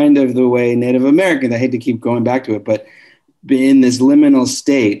ways, kind of the way Native Americans, I hate to keep going back to it, but be in this liminal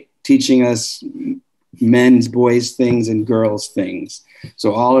state, teaching us men's, boys things and girls things.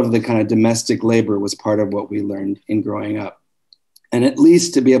 So all of the kind of domestic labor was part of what we learned in growing up. And at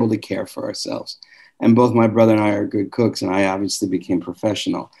least to be able to care for ourselves. And both my brother and I are good cooks, and I obviously became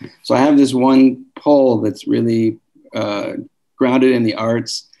professional. So I have this one pole that's really grounded in the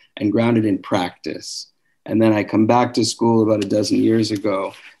arts and grounded in practice. And then I come back to school about a dozen years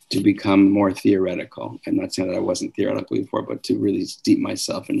ago to become more theoretical. I'm not saying that I wasn't theoretical before, but to really steep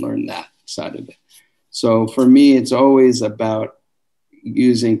myself and learn that side of it. So for me, it's always about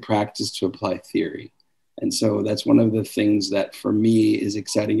using practice to apply theory. And so that's one of the things that for me is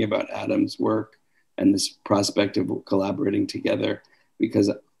exciting about Adam's work and this prospect of collaborating together,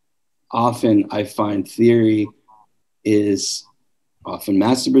 because often I find theory is often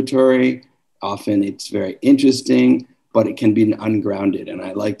masturbatory, often it's very interesting, but it can be ungrounded. And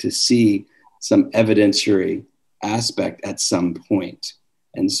I like to see some evidentiary aspect at some point.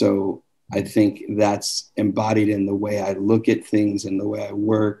 And so I think that's embodied in the way I look at things and the way I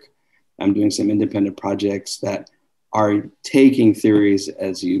work. I'm doing some independent projects that are taking theories,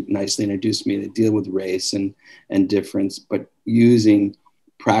 as you nicely introduced me, that deal with race and difference, but using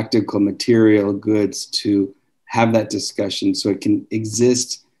practical material goods to have that discussion so it can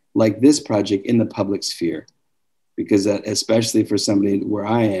exist like this project in the public sphere. Because that, especially for somebody where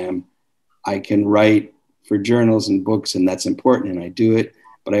I am, I can write for journals and books, and that's important, and I do it,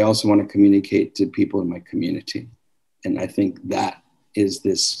 but I also want to communicate to people in my community. And I think that is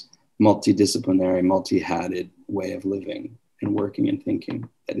this multidisciplinary, multi-hatted way of living and working and thinking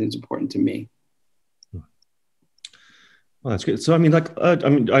that is important to me. Well, that's great. So, I mean, like,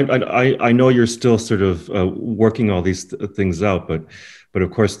 I know you're still sort of working all these things out, but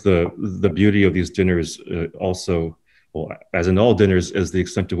of course, the beauty of these dinners also, well, as in all dinners, is the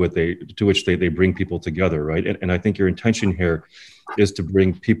extent to which they bring people together, right? And I think your intention here is to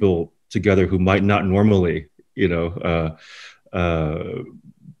bring people together who might not normally, you know,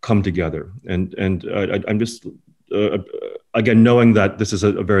 come together. I'm just again, knowing that this is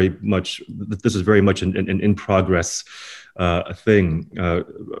very much an in progress thing.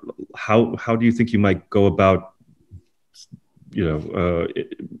 How do you think you might go about, you know,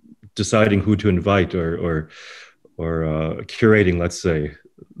 deciding who to invite or curating, let's say,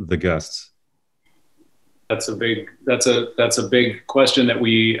 the guests? That's a big question that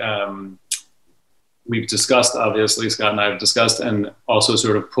we've discussed. Obviously, Scott and I have discussed, and also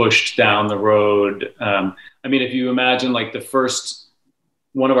sort of pushed down the road. I mean, if you imagine, like,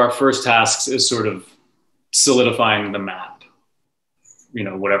 one of our first tasks is sort of solidifying the map, you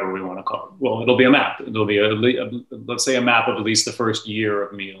know, whatever we want to call it. Well, it'll be a map. It'll be let's say a map of at least the first year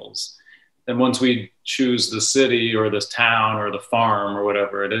of meals. And once we choose the city or this town or the farm or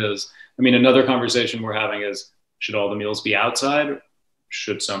whatever it is, I mean, another conversation we're having is, should all the meals be outside?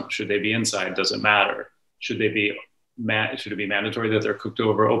 Should they be inside? Does it matter? Should it be mandatory that they're cooked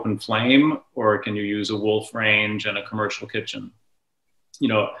over open flame, or can you use a wolf range and a commercial kitchen? You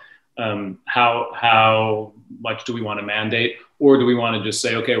know, how much do we want to mandate, or do we want to just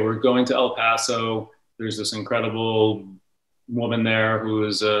say, okay, we're going to El Paso. There's this incredible woman there who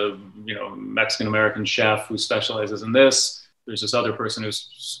is a, you know, Mexican-American chef who specializes in this. There's this other person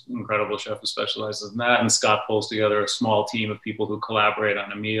who's an incredible chef who specializes in that. And Scott pulls together a small team of people who collaborate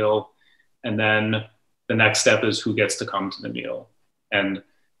on a meal. And then the next step is who gets to come to the meal. And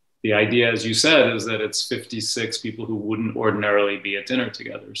the idea, as you said, is that it's 56 people who wouldn't ordinarily be at dinner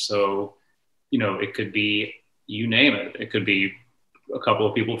together. So, you know, it could be, you name it. It could be a couple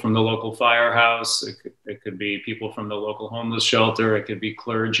of people from the local firehouse. It could be people from the local homeless shelter. It could be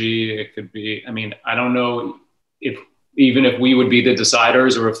clergy. It could be, I mean, I don't know even if we would be the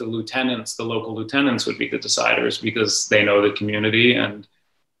deciders, or if the local lieutenants would be the deciders, because they know the community, and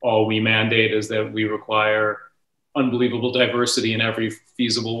all we mandate is that we require unbelievable diversity in every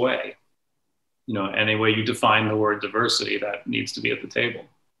feasible way. You know, any way you define the word diversity, that needs to be at the table.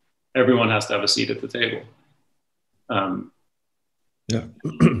 Everyone has to have a seat at the table. Yeah.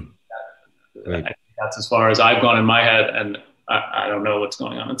 Right. That's as far as I've gone in my head, and I don't know what's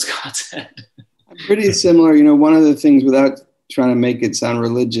going on in Scott's head. I'm pretty similar. You know, one of the things, without trying to make it sound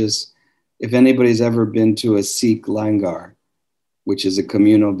religious, if anybody's ever been to a Sikh langar, which is a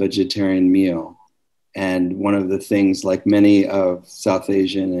communal vegetarian meal, and one of the things, like many of South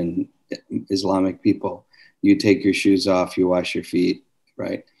Asian and Islamic people, you take your shoes off, you wash your feet,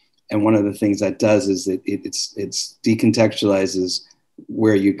 right? And one of the things that does is that it decontextualizes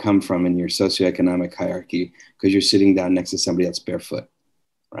where you come from in your socioeconomic hierarchy, because you're sitting down next to somebody else barefoot,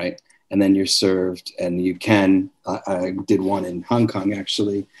 right? And then you're served, and you can, I did one in Hong Kong,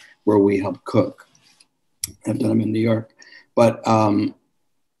 actually, where we helped cook. I've done them in New York. But, and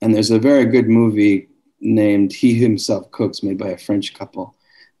there's a very good movie named He Himself Cooks, made by a French couple,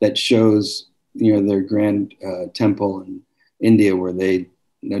 that shows, you know, their grand temple in India, where they,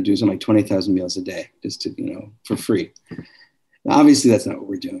 you know, do something like 20,000 meals a day, just to, you know, for free. Now, obviously, that's not what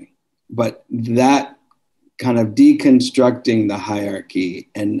we're doing. But that kind of deconstructing the hierarchy,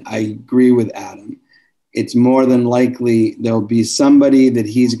 and I agree with Adam, it's more than likely there'll be somebody that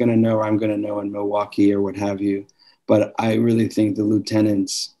he's going to know, or I'm going to know in Milwaukee or what have you. But I really think the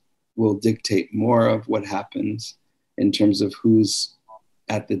lieutenants will dictate more of what happens in terms of who's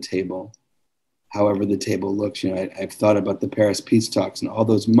at the table, however the table looks. You know, I've thought about the Paris peace talks and all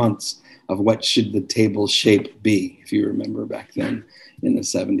those months of what should the table shape be, if you remember back then in the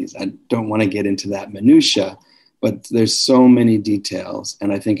 70s. I don't want to get into that minutia, but there's so many details.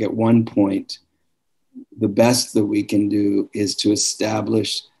 And I think at one point, the best that we can do is to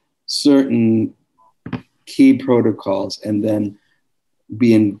establish certain key protocols, and then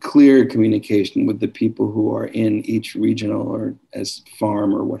be in clear communication with the people who are in each regional or as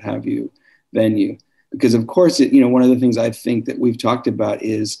farm or what have you venue. Because of course, you know, one of the things I think that we've talked about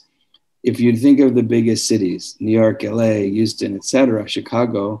is, if you think of the biggest cities, New York, LA, Houston, etc.,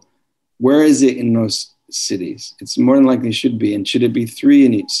 Chicago, where is it in those cities? It's more than likely should be. And should it be 3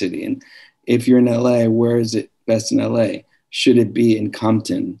 in each city? And if you're in LA, where is it best in LA? Should it be in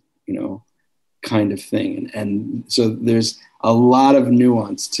Compton, you know, kind of thing? And so there's a lot of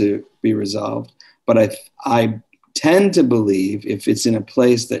nuance to be resolved. But I tend to believe, if it's in a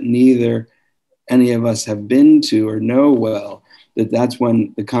place that neither any of us have been to or know well, that's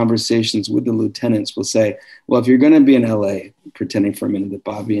when the conversations with the lieutenants will say, well, if you're going to be in LA, pretending for a minute that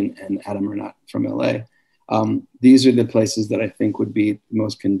Bobbye and Adam are not from LA, these are the places that I think would be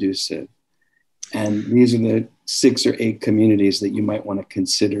most conducive. And these are the 6 or 8 communities that you might want to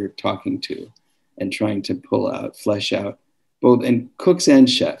consider talking to and trying to flesh out both, and cooks and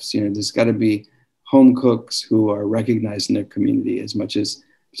chefs. There's got to be home cooks who are recognized in their community as much as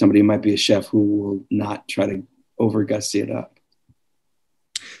somebody who might be a chef who will not try to over-gussy it up.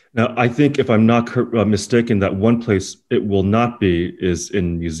 Now, I think if I'm not mistaken, that one place it will not be is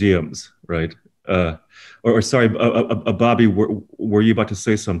in museums, right? Sorry, Bobbye, were you about to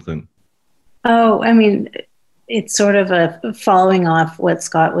say something? Oh, I mean, it's sort of a following off what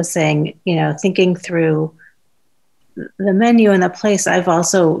Scott was saying, thinking through the menu and the place. I've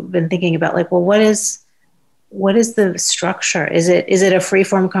also been thinking about well, what is the structure? Is it a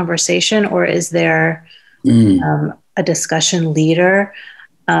free-form conversation, or is there a discussion leader?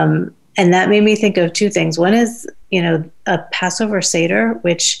 And that made me think of 2 things. One is, a Passover Seder,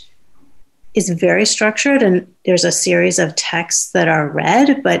 which is very structured, and there's a series of texts that are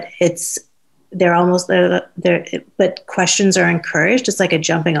read, but they're almost there, but questions are encouraged. It's like a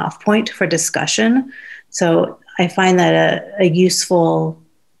jumping off point for discussion. So I find that a useful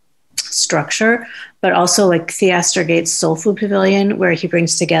structure, but also like Theaster Gates' Soul Food Pavilion, where he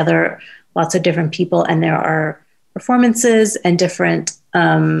brings together lots of different people, and there are performances and different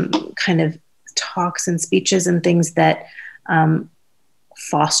kind of talks and speeches and things that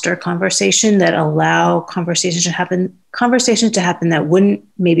foster conversation, that allow conversations to happen that wouldn't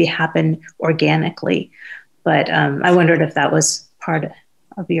maybe happen organically. But I wondered if that was part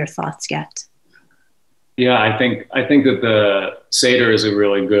of your thoughts yet. Yeah, I think that the Seder is a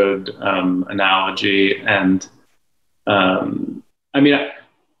really good analogy. And I mean,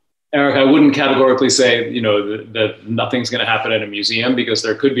 Aric, I wouldn't categorically say, that nothing's going to happen at a museum, because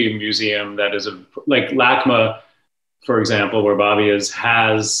there could be a museum that is like LACMA, for example, where Bobbye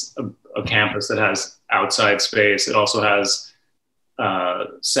has a campus that has outside space. It also has a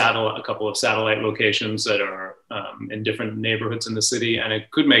couple of satellite locations that are in different neighborhoods in the city, and it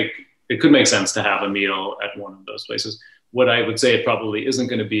could make sense to have a meal at one of those places. What I would say it probably isn't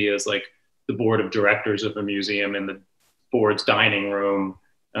going to be is like the board of directors of a museum in the board's dining room.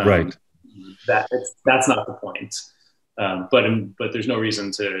 Right. That's not the point. But there's no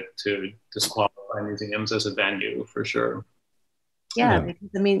reason to disqualify museums as a venue, for sure. Yeah, because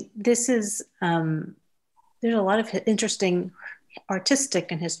I mean, this is there's a lot of interesting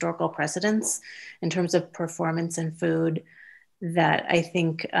artistic and historical precedents in terms of performance and food that I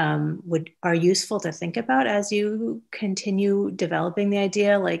think are useful to think about as you continue developing the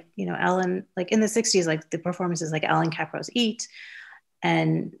idea. Like, Alan, like in the 60s, like the performances like Alan Capro's Eat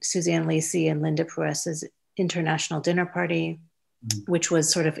and Suzanne Lacey and Linda Pruess's International Dinner Party, which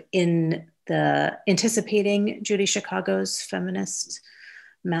was sort of in the anticipating Judy Chicago's feminist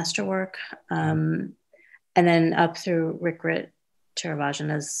masterwork. And then up through Rikrit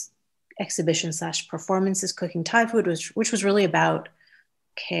Charavajana's exhibition / performances, Cooking Thai Food, which was really about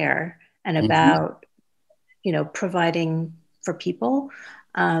care and about, providing for people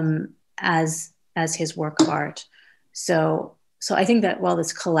as his work of art. So I think that while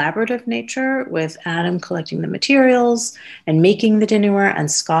this collaborative nature with Adam collecting the materials and making the dinnerware,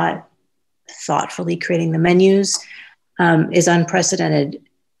 and Scott thoughtfully creating the menus, is unprecedented.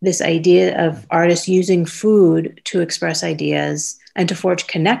 This idea of artists using food to express ideas and to forge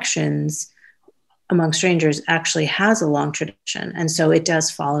connections among strangers actually has a long tradition. And so it does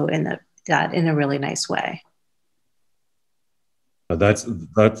follow that in a really nice way. That's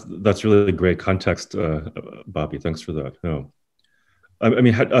really great context, Bobbye. Thanks for that. No. I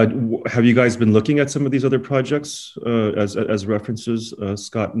mean, have you guys been looking at some of these other projects as references,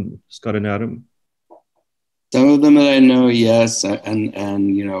 Scott and Adam? Some of them that I know, yes,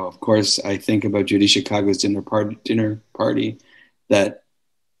 and of course, I think about Judy Chicago's dinner party that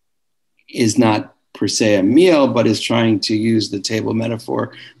is not per se a meal, but is trying to use the table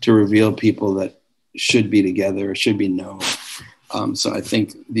metaphor to reveal people that should be together or should be known. So I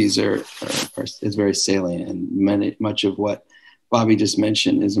think these is very salient, and much of what Bobbye just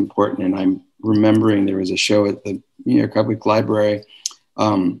mentioned is important. And I'm remembering there was a show at the New York Public Library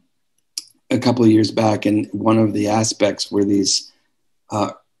a couple of years back, and one of the aspects were these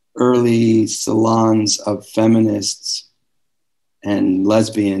early salons of feminists and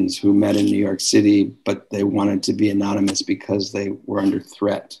lesbians who met in New York City, but they wanted to be anonymous because they were under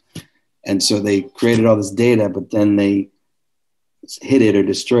threat. And so they created all this data, but then they hid it or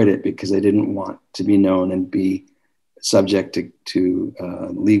destroyed it because they didn't want to be known and be subject to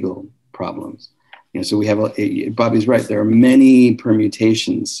legal problems. So we have, Bobbie's right, there are many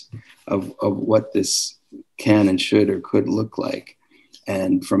permutations of what this can and should or could look like.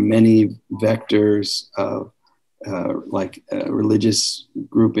 And from many vectors of religious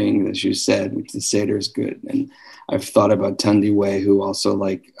grouping, as you said, which the Seder is good. And I've thought about Tundi Wei, who also,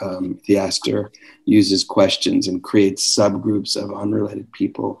 like Theaster, uses questions and creates subgroups of unrelated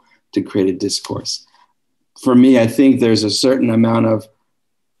people to create a discourse. For me, I think there's a certain amount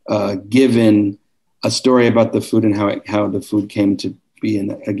of given a story about the food and how the food came to be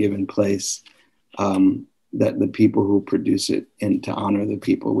in a given place, that the people who produce it and to honor the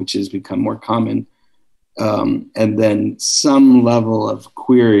people, which has become more common. And then some level of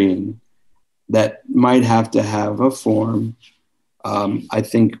querying that might have to have a form. I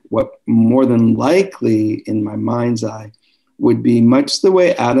think what more than likely in my mind's eye would be much the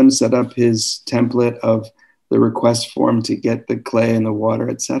way Adam set up his template of the request form to get the clay and the water,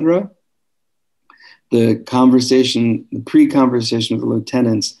 etc. The conversation, the pre-conversation with the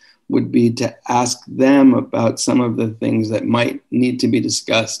lieutenants would be to ask them about some of the things that might need to be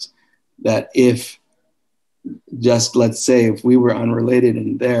discussed, that if just, let's say, if we were unrelated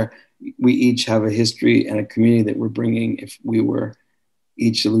and there, we each have a history and a community that we're bringing. If we were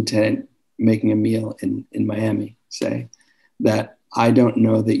each a lieutenant making a meal in Miami, say, that I don't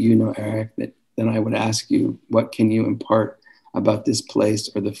know that you know, Aric, that then I would ask you, what can you impart about this place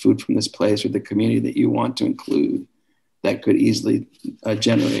or the food from this place or the community that you want to include that could easily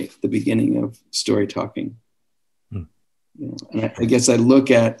generate the beginning of story talking. And I guess I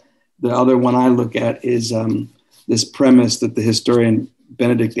look at, the other one I look at is this premise that the historian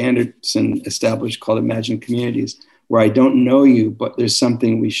Benedict Anderson established called Imagined Communities, where I don't know you, but there's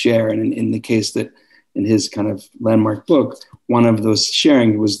something we share. And in the case that in his kind of landmark book, one of those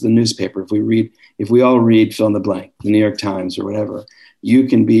sharing was the newspaper. If we all read fill in the blank, the New York Times or whatever, you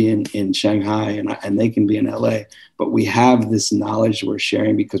can be in Shanghai and they can be in LA, but we have this knowledge we're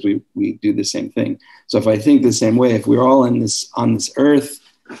sharing because we do the same thing. So if I think the same way, if we're all on this earth,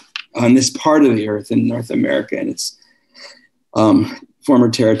 on this part of the earth in North America and its former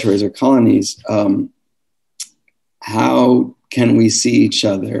territories or colonies, how can we see each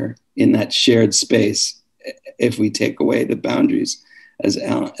other in that shared space if we take away the boundaries, as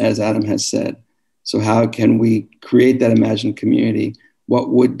Adam has said? So how can we create that imagined community?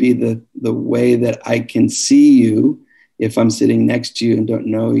 What would be the way that I can see you if I'm sitting next to you and don't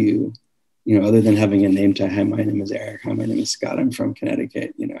know you, other than having a name tag? Hi, my name is Aric. Hi, my name is Scott. I'm from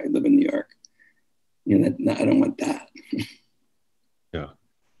Connecticut. I live in New York. I don't want that. Yeah.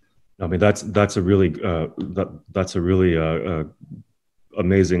 I mean, that's a really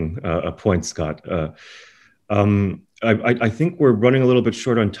amazing point, Scott. I think we're running a little bit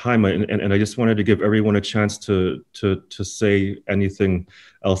short on time, and I just wanted to give everyone a chance to say anything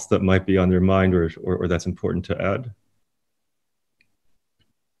else that might be on their mind or that's important to add.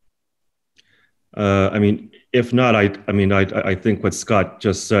 I mean, if not, I think what Scott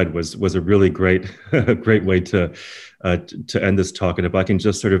just said was a really great way to end this talk. And if I can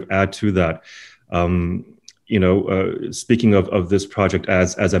just sort of add to that, speaking of this project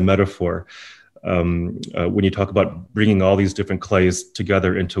as a metaphor, when you talk about bringing all these different clays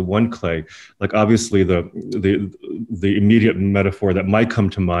together into one clay, like obviously the immediate metaphor that might come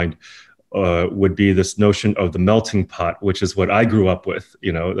to mind would be this notion of the melting pot, which is what I grew up with,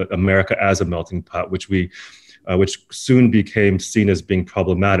 America as a melting pot, which soon became seen as being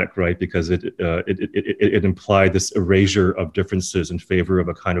problematic, right? Because it implied this erasure of differences in favor of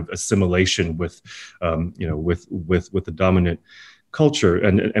a kind of assimilation with the dominant culture,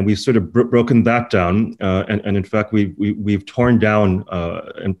 and we've sort of broken that down, and in fact we've torn down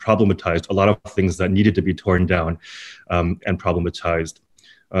and problematized a lot of things that needed to be torn down and problematized.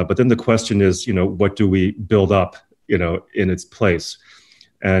 But then the question is, what do we build up, in its place?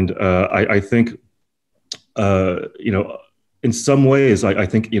 And I think, in some ways, I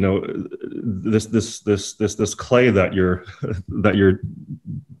think, this clay that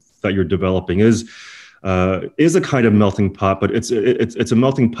you're developing is a kind of melting pot, but it's a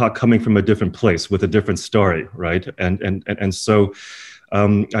melting pot coming from a different place with a different story, right? And so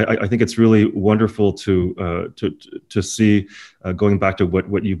I think it's really wonderful to see, going back to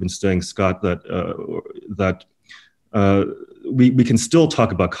what you've been saying, Scott, that we can still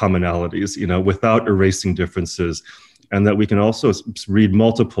talk about commonalities, without erasing differences, and that we can also read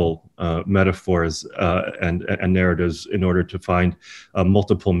multiple metaphors and narratives in order to find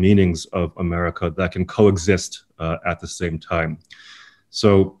multiple meanings of America that can coexist at the same time.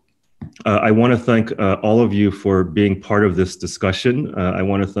 So I want to thank all of you for being part of this discussion. I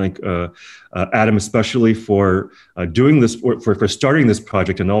want to thank Adam especially for doing this, for starting this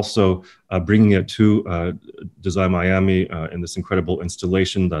project, and also bringing it to Design Miami in this incredible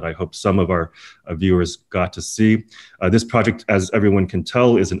installation that I hope some of our viewers got to see. This project, as everyone can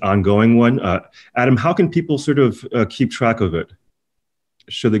tell, is an ongoing one. Adam, how can people sort of keep track of it?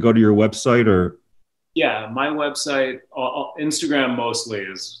 Should they go to your website or? Yeah, my website, Instagram mostly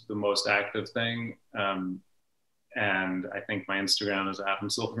is the most active thing. And I think my Instagram is Adam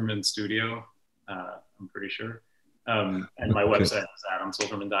Silverman Studio, I'm pretty sure. And my website is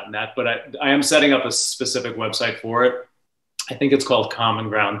adamsilverman.net, but I am setting up a specific website for it. I think it's called Common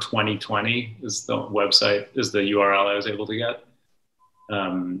Ground 2020 is the website, is the URL I was able to get.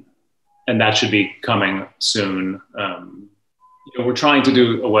 And that should be coming soon. You know, we're trying to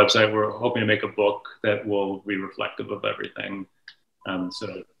do a website. We're hoping to make a book that will be reflective of everything.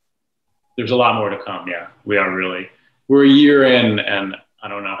 So there's a lot more to come. Yeah, we're a year in, and I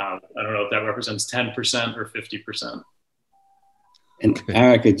don't know if that represents 10% or 50%. And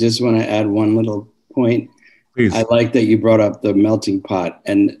Aric, I just want to add one little point. Please. I like that you brought up the melting pot,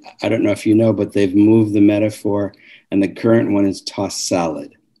 and I don't know if you know, but they've moved the metaphor, and the current one is tossed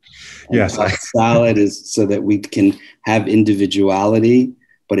salad. Yes, salad is so that we can have individuality,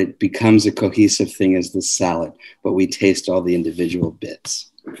 but it becomes a cohesive thing as the salad, but we taste all the individual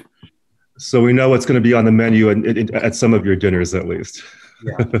bits. So we know what's going to be on the menu at some of your dinners, at least.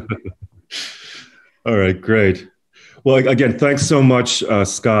 Yeah. All right, great. Well, again, thanks so much,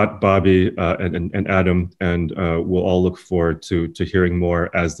 Scott, Bobbye, and Adam, and we'll all look forward to hearing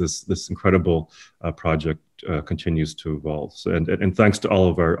more as this incredible project continues to evolve. So, and thanks to all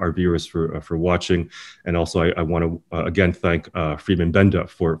of our viewers for watching, and also I want to again thank Freeman Benda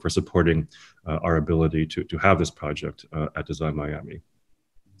for supporting our ability to have this project at Design Miami.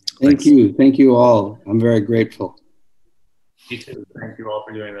 Thank you all. I'm very grateful. Me too. Thank you all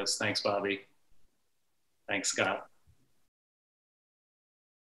for doing this. Thanks, Bobbye. Thanks, Scott.